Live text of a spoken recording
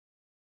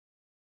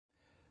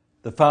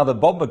The Father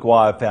Bob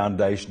Maguire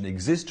Foundation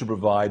exists to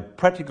provide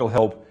practical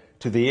help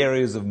to the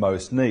areas of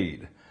most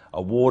need.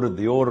 Awarded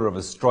the Order of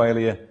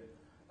Australia,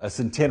 a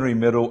Centenary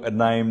Medal, and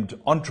named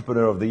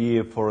Entrepreneur of the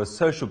Year for a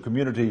social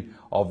community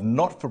of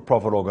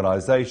not-for-profit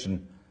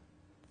organisation,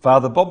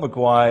 Father Bob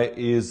Maguire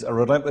is a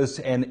relentless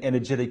and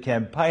energetic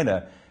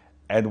campaigner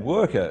and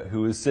worker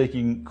who is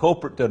seeking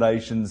corporate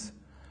donations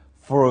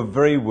for a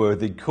very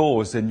worthy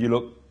cause. And you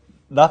look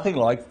nothing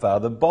like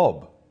Father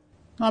Bob.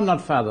 I'm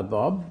not Father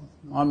Bob.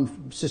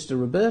 I'm Sister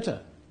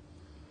Roberta.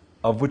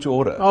 Of which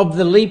order? Of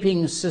the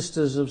Leaping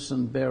Sisters of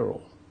St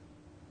Beryl.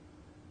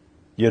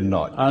 You're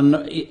not.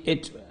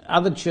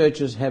 Other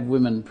churches have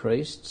women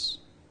priests.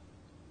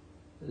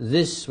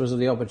 This was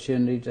the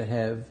opportunity to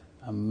have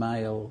a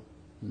male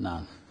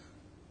nun.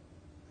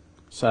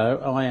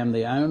 So I am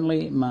the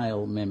only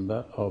male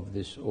member of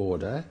this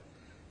order,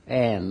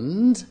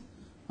 and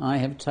I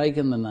have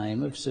taken the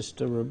name of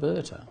Sister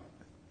Roberta.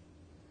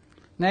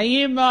 Now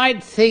you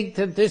might think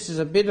that this is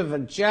a bit of a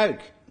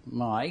joke,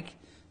 Mike,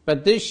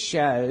 but this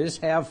shows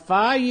how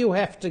far you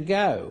have to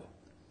go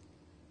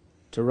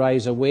to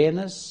raise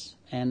awareness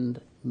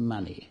and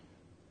money.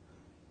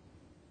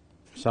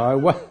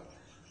 So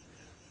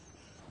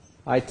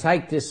I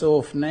take this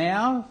off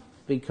now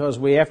because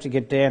we have to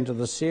get down to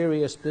the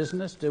serious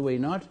business, do we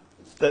not?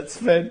 That's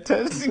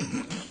fantastic.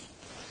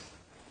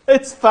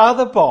 It's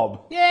Father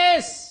Bob.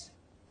 Yes!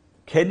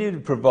 Can you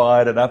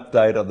provide an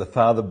update on the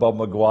Father Bob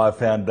Maguire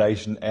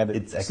Foundation and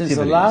its activities? Since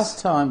the last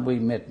time we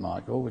met,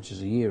 Michael, which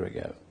is a year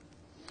ago,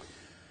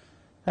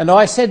 and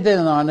I said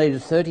then I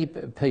needed 30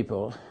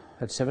 people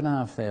at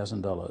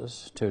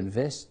 $7,500 to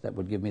invest. That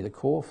would give me the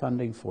core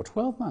funding for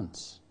 12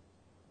 months.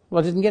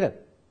 Well, I didn't get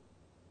it.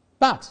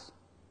 But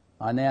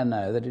I now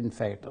know that, in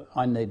fact,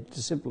 I need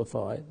to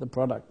simplify the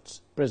product's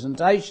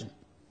presentation.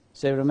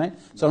 See what I mean?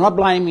 So I'm not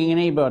blaming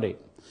anybody.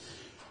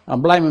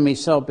 I'm blaming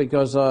myself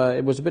because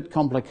it was a bit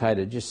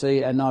complicated, you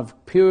see, and I've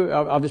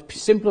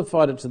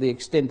simplified it to the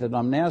extent that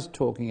I'm now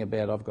talking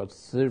about I've got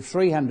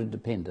 300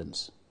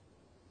 dependents,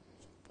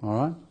 all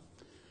right?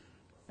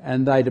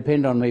 And they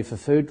depend on me for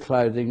food,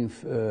 clothing,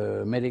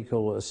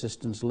 medical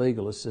assistance,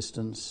 legal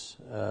assistance,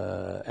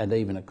 and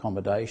even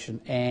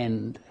accommodation,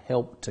 and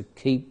help to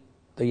keep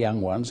the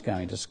young ones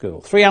going to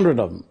school. 300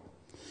 of them.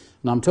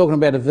 And I'm talking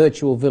about a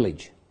virtual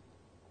village.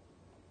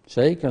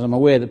 See, because I'm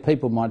aware that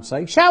people might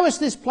say, show us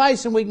this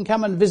place and we can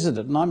come and visit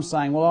it. And I'm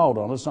saying, well, hold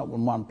on, it's not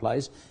in one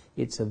place.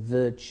 It's a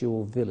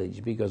virtual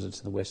village because it's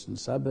in the western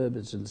suburb,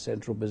 it's in the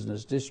central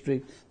business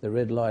district, the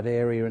red light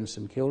area in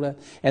St Kilda,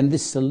 and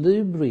this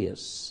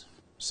salubrious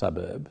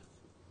suburb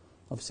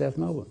of South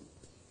Melbourne.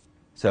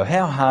 So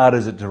how hard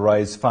is it to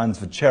raise funds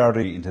for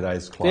charity in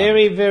today's climate?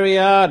 Very, very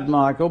hard,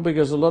 Michael,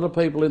 because a lot of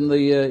people in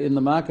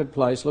the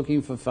marketplace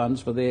looking for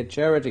funds for their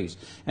charities.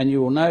 And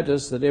you will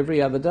notice that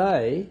every other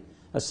day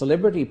a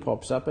celebrity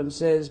pops up and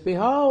says,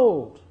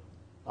 behold,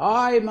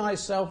 I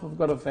myself have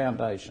got a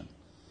foundation.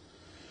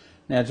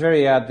 Now, it's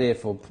very hard there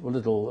for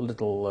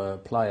little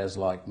players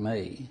like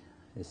me.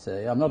 You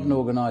see, I'm not an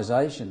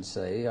organisation,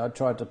 see. I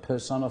tried to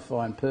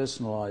personify and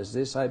personalise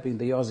this, hoping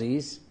the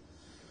Aussies,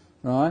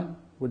 right,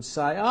 would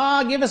say,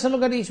 oh, give us a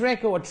look at his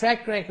record,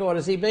 track record.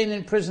 Has he been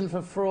in prison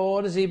for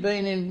fraud? Has he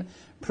been in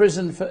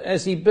prison for,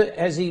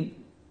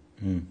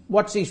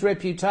 what's his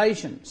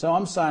reputation? So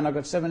I'm saying I've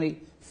got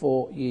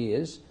 74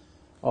 years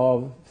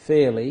of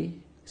fairly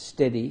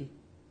steady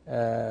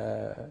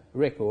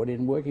record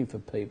in working for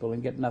people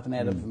and get nothing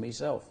out of it for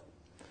myself.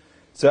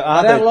 So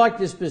I don't like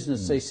this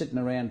business, see, sitting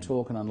around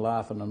talking and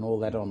laughing and all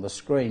that on the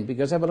screen,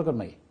 because have a look at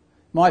me.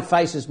 My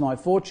face is my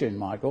fortune,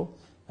 Michael,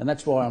 and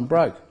that's why I'm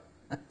broke.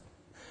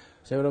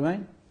 See what I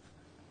mean?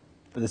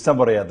 But there's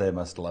somebody out there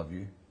must love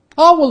you.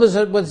 Oh, well,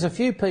 there's a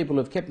few people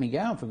who've kept me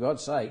going, for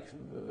God's sake,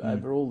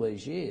 over all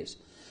these years.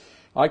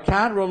 I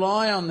can't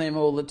rely on them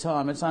all the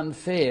time. It's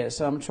unfair.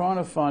 So I'm trying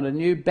to find a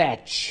new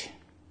batch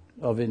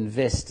of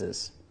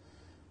investors.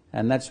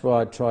 And that's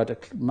why I try to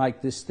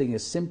make this thing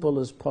as simple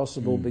as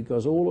possible,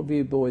 because all of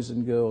you boys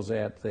and girls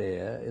out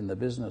there in the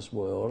business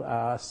world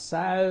are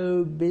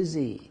so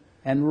busy,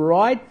 and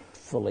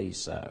rightfully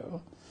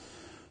so,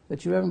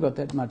 that you haven't got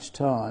that much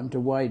time to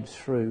wade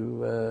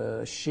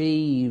through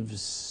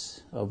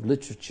sheaves of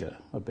literature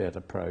about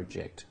a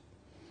project.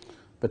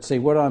 But see,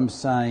 what I'm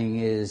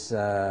saying is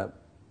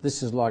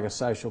this is like a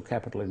social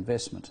capital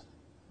investment.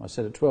 I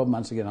said it 12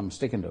 months ago and I'm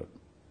sticking to it.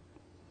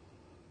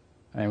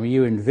 And when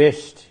you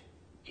invest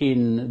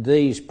in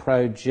these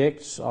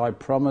projects, I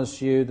promise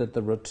you that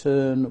the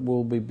return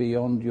will be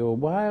beyond your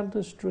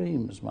wildest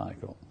dreams,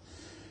 Michael,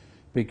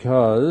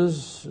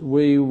 because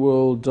we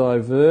will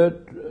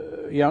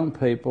divert young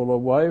people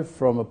away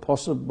from a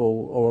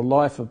possible or a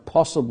life of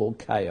possible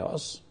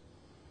chaos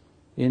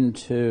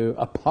into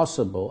a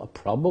probable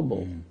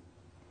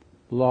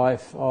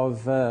life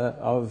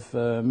of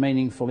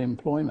meaningful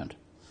employment.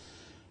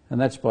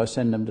 And that's by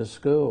sending them to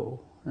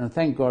school. And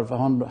thank God for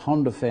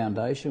Honda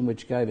Foundation,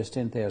 which gave us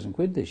 10,000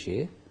 quid this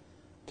year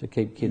to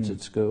keep kids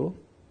at school.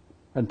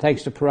 And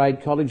thanks to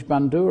Parade College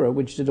Bundoora,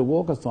 which did a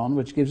walkathon,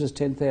 which gives us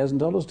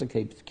 $10,000 to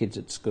keep kids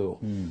at school.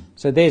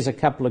 So there's a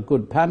couple of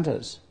good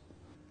punters.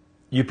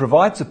 You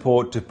provide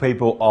support to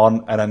people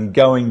on an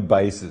ongoing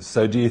basis.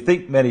 So do you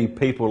think many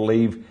people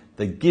leave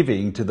the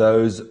giving to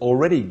those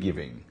already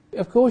giving?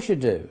 Of course you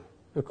do.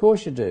 Of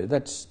course you do.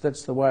 That's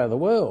the way of the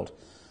world.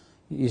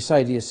 You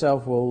say to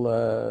yourself, well,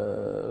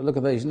 look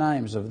at these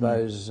names of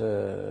those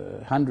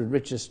 100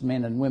 richest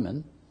men and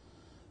women,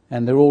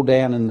 and they're all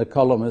down in the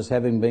column as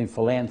having been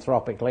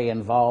philanthropically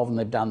involved, and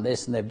they've done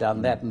this and they've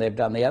done that and they've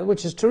done the other,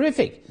 which is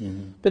terrific.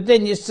 But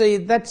then you see,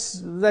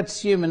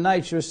 that's human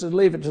nature, is to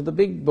leave it to the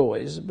big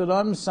boys. But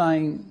I'm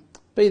saying,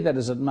 be that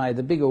as it may,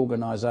 the big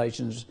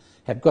organisations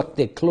have got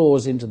their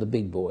claws into the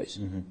big boys.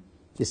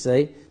 You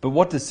see? But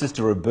what does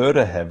Sister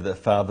Roberta have that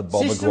Father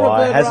Bob Sister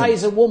Maguire hasn't? Roberta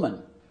is a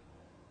woman.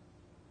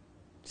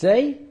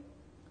 See?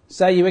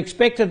 So you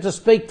expect her to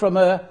speak from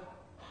her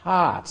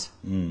heart.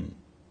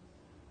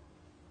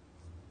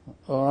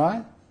 All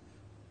right?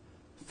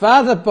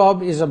 Father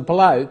Bob is a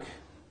bloke.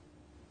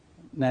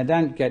 Now,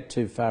 don't get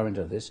too far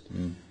into this.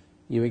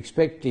 You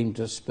expect him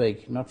to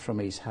speak not from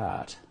his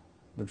heart,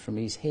 but from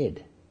his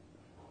head.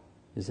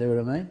 You see what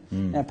I mean?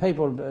 Now,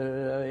 people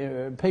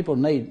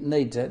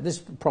need to... This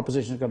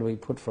proposition has got to be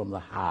put from the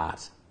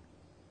heart,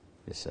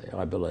 you see,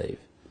 I believe.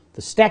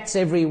 The stats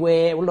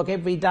everywhere, well, look,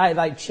 every day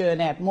they churn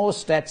out more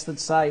stats that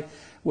say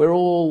we're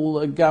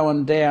all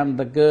going down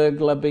the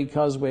gurgler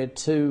because we're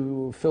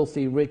too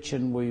filthy rich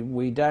and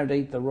we don't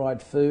eat the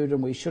right food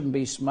and we shouldn't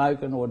be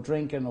smoking or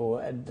drinking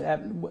or...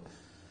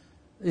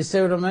 You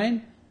see what I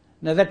mean?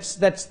 Now, that's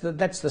the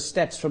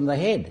stats from the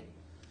head.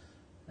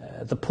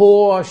 The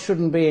poor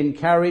shouldn't be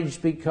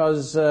encouraged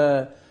because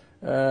they're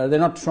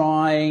not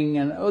trying,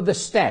 and the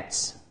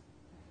stats.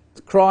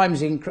 The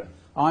crimes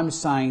I'm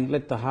saying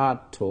let the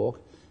heart talk,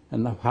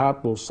 and the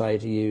heart will say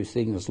to you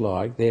things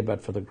like, there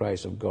but for the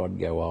grace of God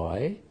go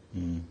I.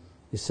 You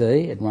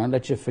see, it won't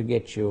let you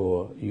forget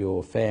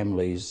your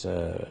family's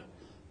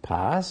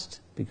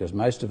past, because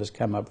most of us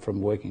come up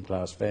from working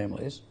class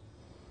families.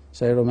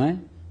 See what I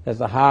mean? That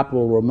the heart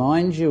will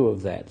remind you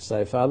of that.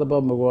 So Father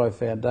Bob Maguire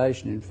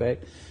Foundation, in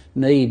fact,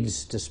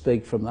 needs to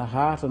speak from the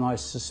heart, and I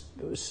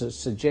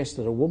suggest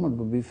that a woman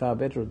would be far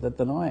better at that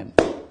than I am.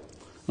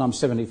 And I'm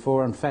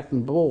 74 and fat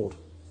and bald.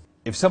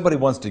 If somebody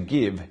wants to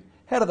give,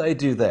 how do they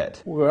do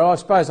that? Well, I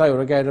suppose they ought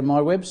to go to my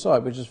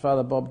website, which is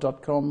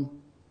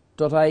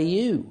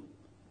fatherbob.com.au.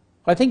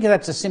 I think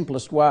that's the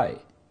simplest way,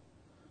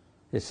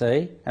 you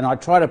see. And I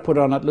try to put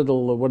on it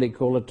little,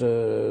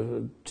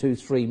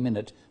 2-3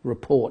 minute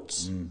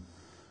reports.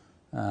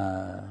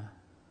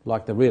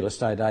 Like the real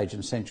estate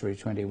agent Century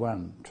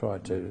 21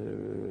 tried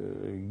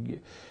to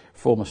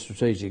form a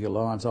strategic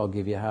alliance. I'll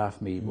give you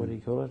half me,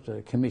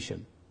 a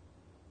commission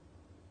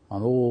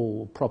on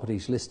all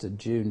properties listed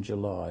June,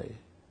 July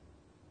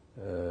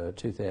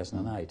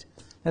 2008.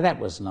 Now that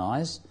was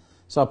nice.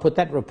 So I put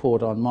that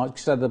report on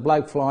so the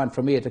bloke flying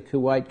from here to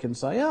Kuwait can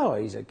say, oh,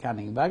 he's a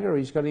cunning bugger,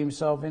 he's got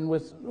himself in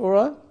with, all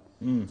right?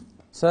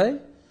 See?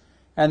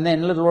 And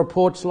then little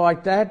reports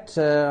like that,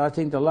 I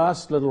think the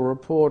last little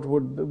report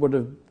would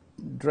have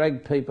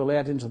dragged people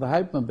out into the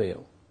Hope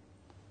Mobile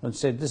and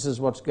said, this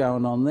is what's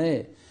going on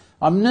there.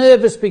 I'm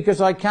nervous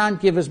because I can't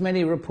give as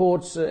many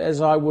reports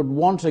as I would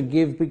want to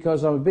give,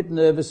 because I'm a bit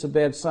nervous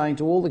about saying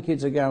to all the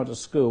kids who are going to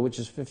school, which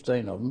is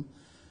 15 of them,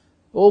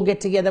 all get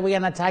together, we're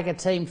going to take a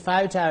team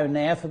photo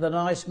now for the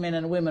nice men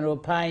and women who are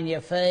paying your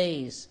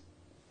fees.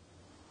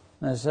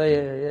 Now, see,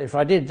 if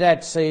I did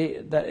that,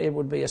 that it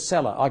would be a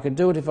seller. I could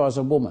do it if I was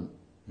a woman.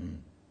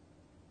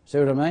 See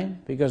what I mean?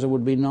 Because it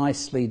would be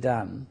nicely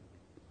done.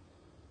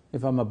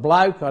 If I'm a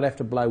bloke, I'd have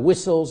to blow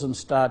whistles and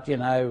start,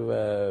 yelling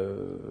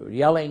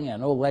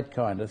and all that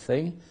kind of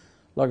thing,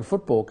 like a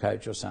football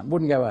coach or something.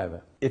 Wouldn't go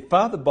over. If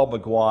Father Bob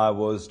Maguire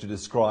was to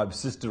describe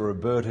Sister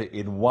Roberta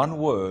in one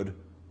word,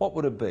 what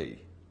would it be?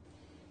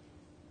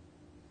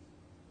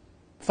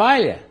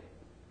 Failure.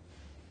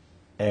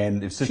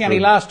 And if Sister She only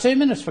lasts 2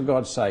 minutes, for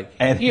God's sake.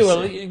 And you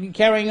were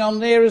carrying on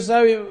there as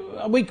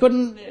though we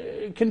couldn't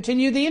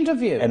continue the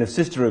interview. And if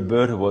Sister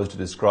Roberta was to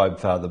describe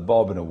Father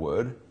Bob in a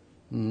word,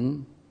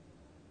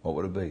 what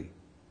would it be?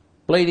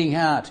 Bleeding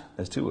heart.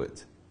 That's 2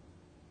 words.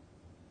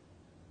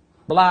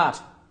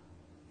 Blart.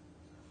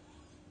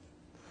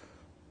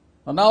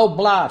 An old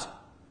blart.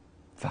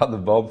 Father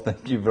Bob,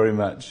 thank you very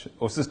much.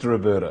 Or Sister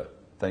Roberta,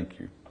 thank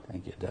you.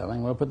 Thank you,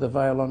 darling. We'll put the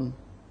veil on.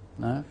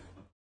 No?